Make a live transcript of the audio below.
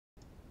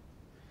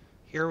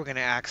Here we're going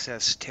to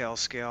access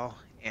tailscale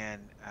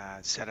and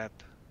set up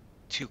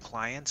two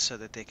clients so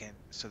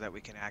that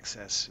we can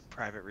access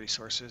private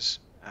resources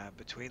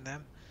between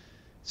them.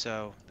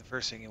 So the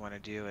first thing you want to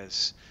do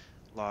is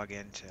log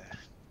into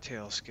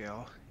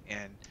tailscale,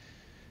 and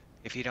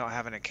if you don't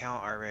have an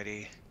account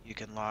already, you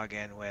can log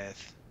in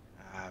with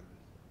um,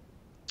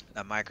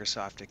 a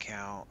Microsoft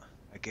account,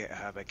 a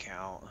GitHub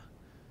account,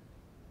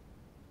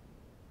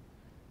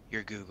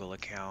 your Google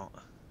account.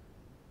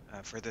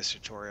 For this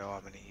tutorial,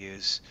 I'm going to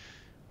use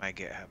my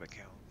GitHub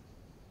account.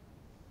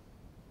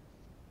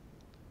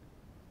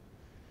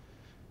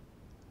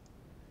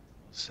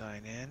 We'll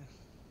sign in.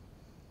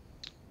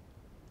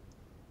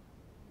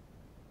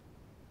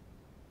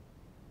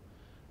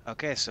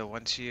 Okay, so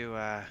once you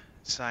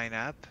sign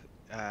up,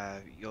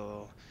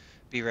 you'll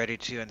be ready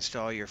to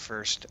install your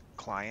first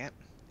client.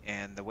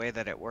 And the way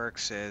that it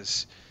works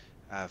is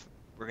uh,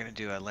 we're going to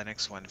do a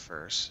Linux one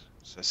first.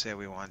 So say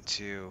we want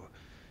to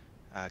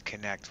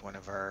connect one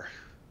of our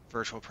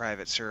virtual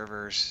private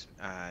servers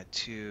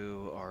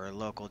to our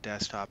local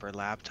desktop or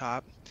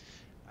laptop,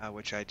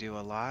 which I do a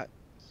lot.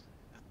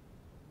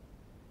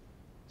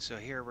 So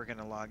here we're going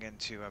to log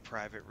into a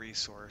private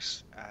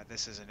resource.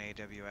 This is an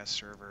AWS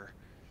server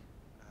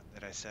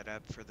that I set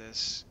up for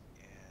this,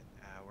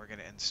 and we're going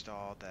to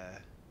install the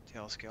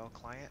tailscale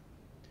client.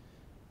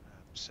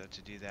 So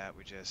to do that,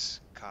 we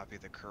just copy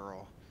the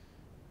curl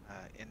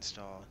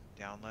install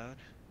download,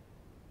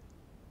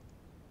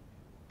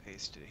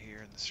 paste it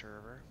here in the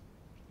server.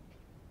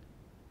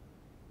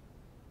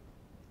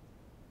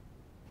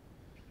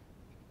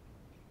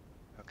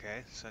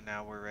 Okay, so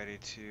now we're ready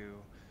to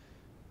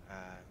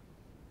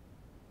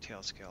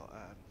tailscale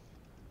up.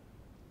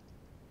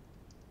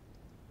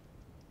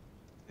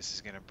 This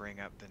is going to bring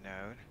up the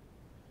node.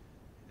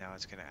 Now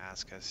it's going to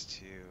ask us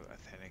to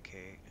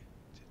authenticate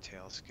to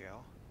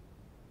tailscale.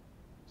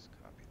 Just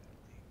copy that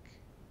link.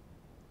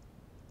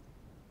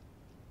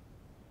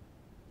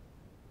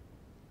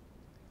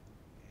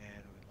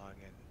 And we log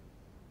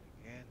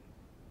in again.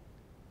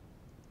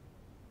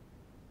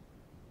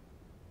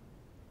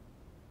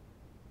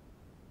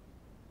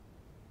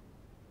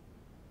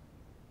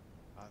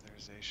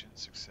 Authorization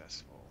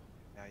successful.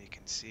 Now you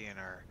can see in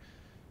our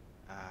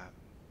um,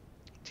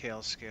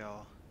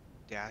 tailscale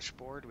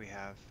dashboard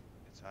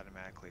it's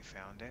automatically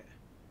found it.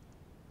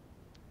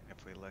 And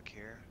if we look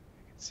here,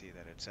 you can see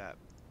that it's up.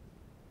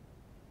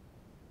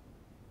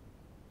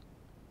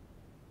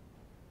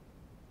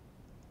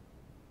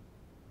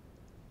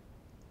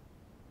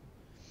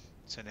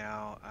 So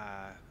now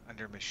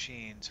under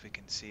machines, we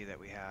can see that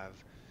we have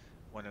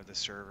one of the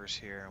servers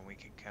here, and we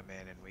can come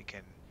in and we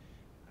can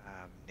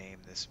name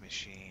this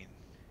machine,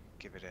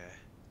 give it a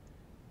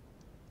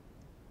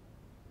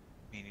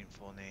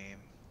meaningful name.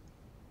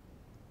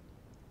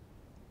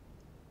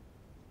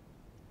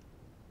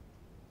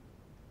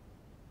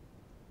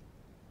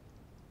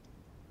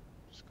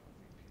 Just call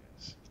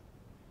VPS.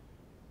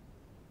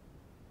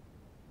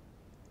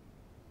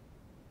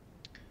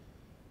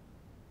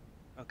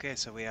 Okay,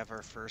 so we have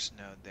our first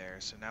node there.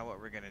 So now what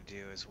we're going to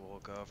do is we'll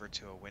go over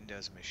to a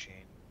Windows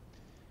machine.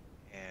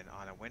 And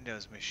on a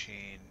Windows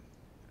machine,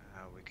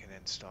 we can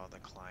install the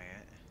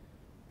client.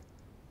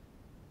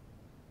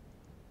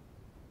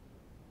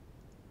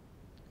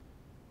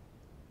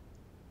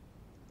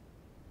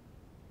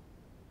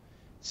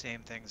 Same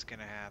thing's going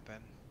to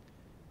happen.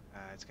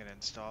 It's going to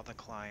install the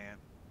client,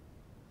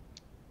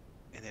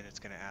 and then it's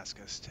going to ask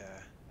us to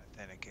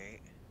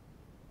authenticate.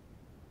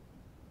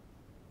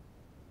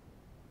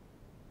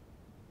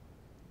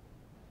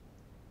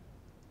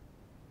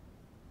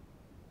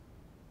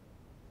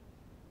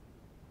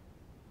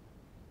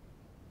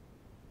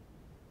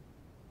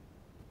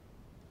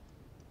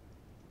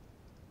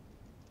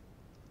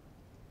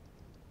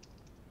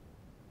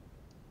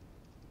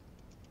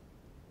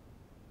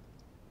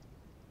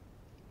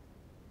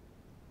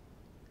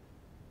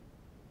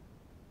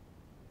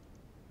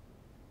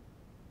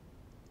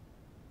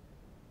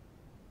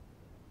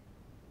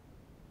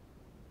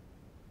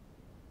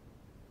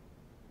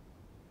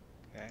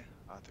 Okay,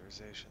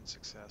 authorization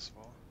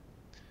successful.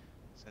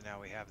 So now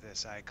we have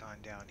this icon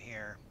down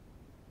here.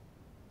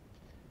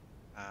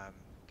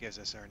 Gives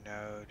us our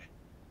node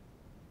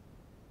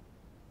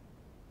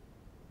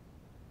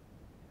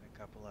and a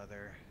couple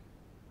other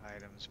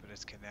items, but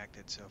it's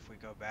connected. So if we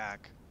go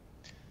back,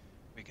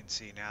 we can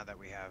see now that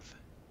we have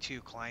two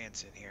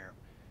clients in here.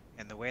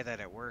 And the way that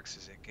it works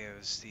is it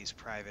gives these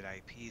private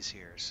IPs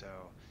here. So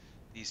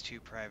these two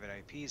private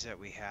IPs that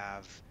we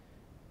have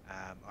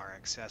are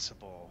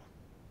accessible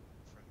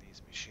from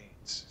these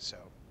machines. So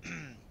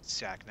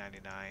Stack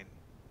 99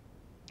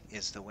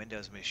 is the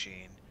Windows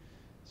machine.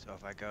 So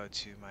if I go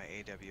to my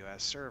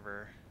AWS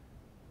server,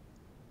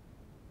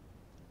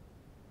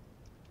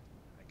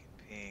 I can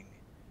ping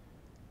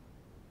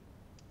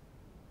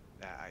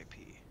that IP.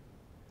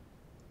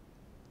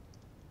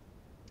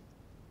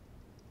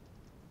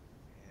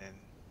 And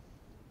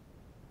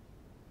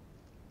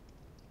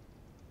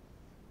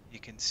you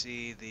can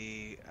see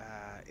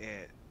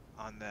it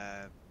on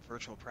the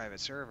virtual private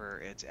server,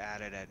 it's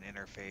added an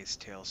interface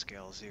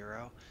tailscale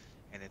 0,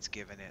 and it's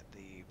given it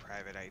the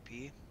private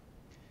IP,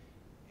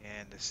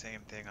 and the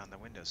same thing on the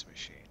Windows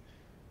machine.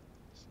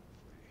 So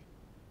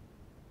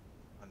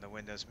on the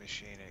Windows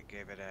machine, it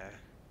gave it a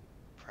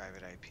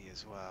private IP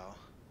as well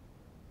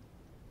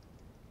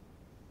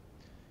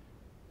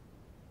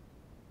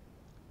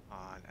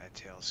on a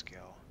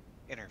tailscale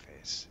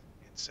interface.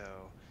 And so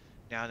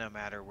now no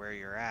matter where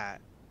you're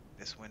at,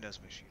 this Windows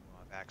machine will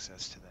have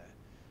access to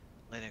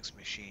the Linux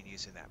machine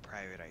using that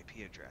private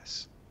IP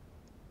address.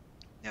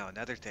 Now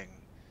another thing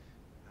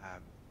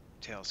um,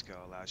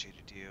 tailscale allows you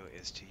to do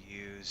is to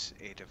use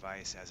a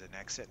device as an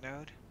exit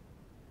node.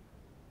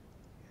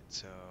 And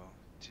so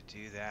to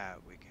do that,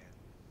 we can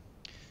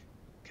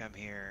come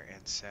here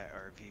and set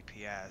our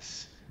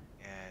VPS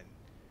and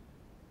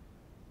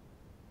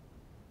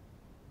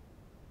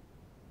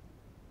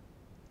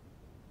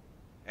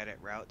edit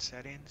route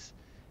settings.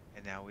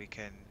 And now we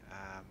can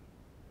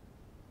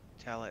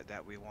tell it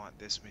that we want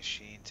this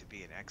machine to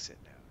be an exit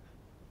node.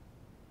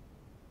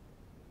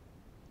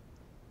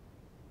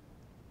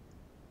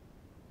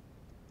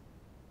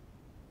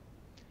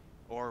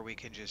 Or we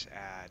can just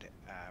add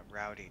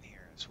routing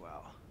here as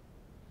well.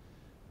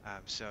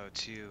 So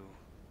to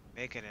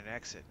make it an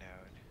exit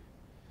node,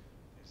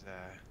 there's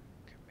a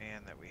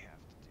command that we have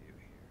to do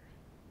here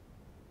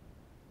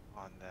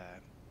on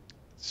the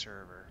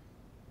server.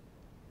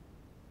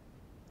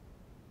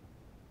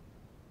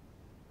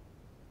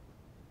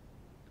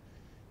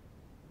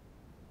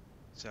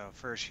 So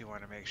first you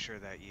want to make sure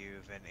that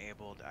you've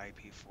enabled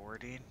IP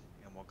forwarding,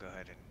 and we'll go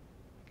ahead and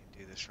we can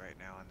do this right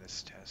now on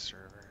this test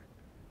server.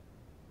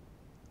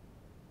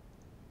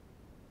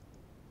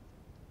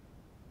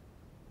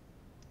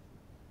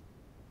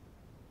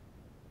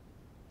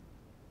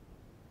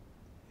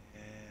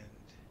 And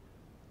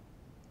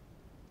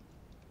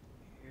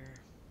here.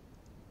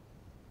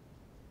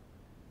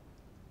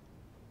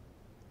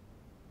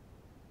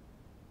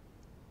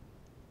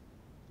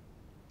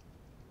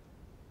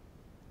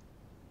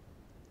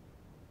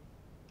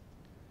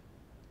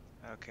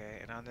 Okay,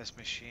 and on this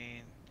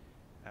machine,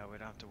 we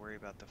don't have to worry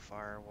about the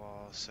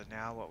firewall. So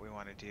now what we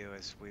want to do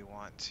is we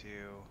want to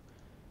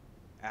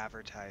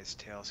advertise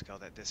tailscale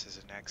that this is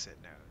an exit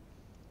node.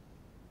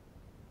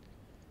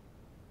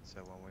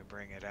 So when we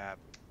bring it up,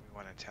 we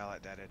want to tell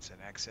it that it's an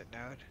exit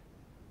node,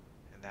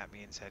 and that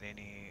means that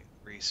any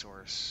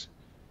resource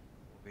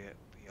will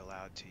be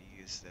allowed to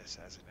use this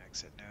as an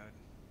exit node.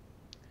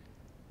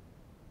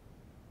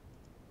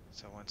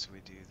 So once we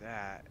do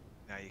that,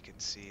 now you can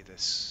see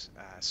this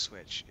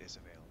switch is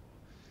available.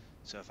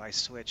 So if I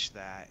switch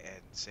that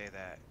and say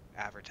that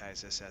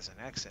advertise this as an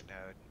exit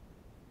node,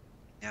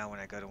 now when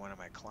I go to one of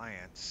my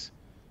clients,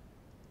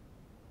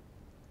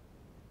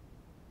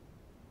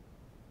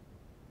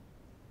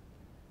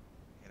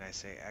 and I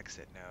say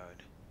exit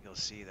node, you'll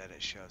see that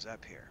it shows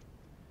up here.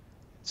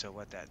 And so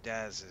what that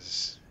does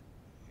is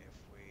if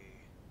we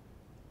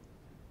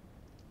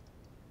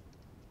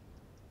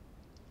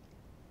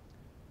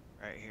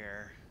right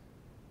here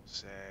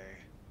say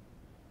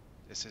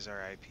this is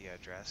our IP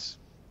address,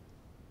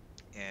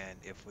 and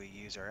if we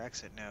use our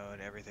exit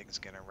node, everything's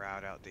going to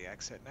route out the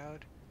exit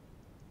node.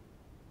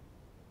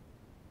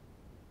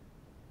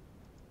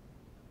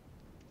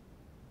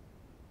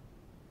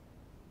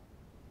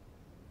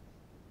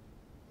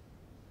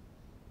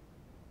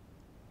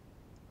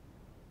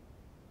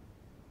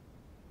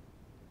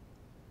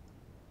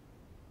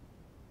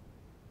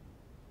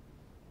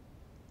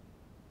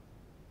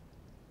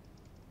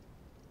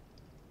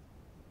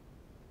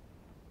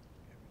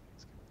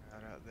 Everything's going to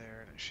route out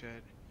there, and it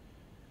should.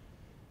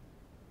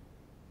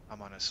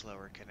 I'm on a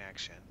slower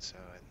connection, so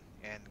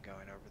and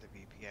going over the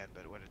VPN,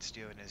 but what it's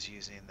doing is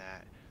using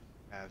that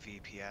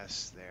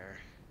VPS there,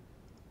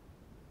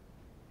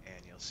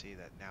 and you'll see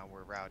that now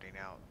we're routing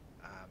out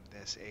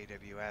this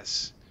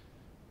AWS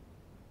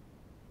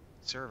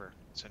server.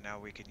 So now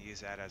we can use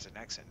that as an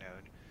exit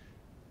node.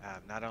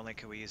 Not only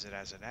can we use it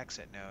as an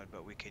exit node,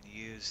 but we can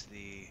use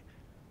the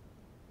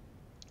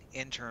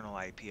internal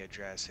IP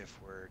address if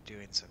we're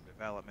doing some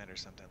development or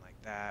something like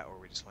that, or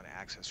we just want to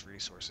access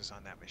resources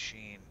on that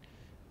machine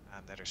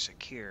that are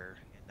secure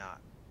and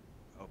not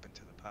open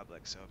to the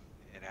public. So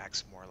it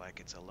acts more like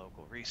it's a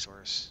local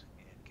resource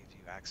and gives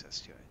you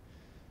access to it.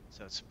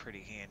 So it's a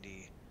pretty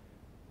handy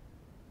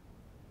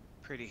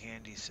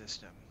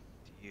system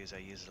to use. I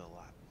use it a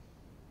lot.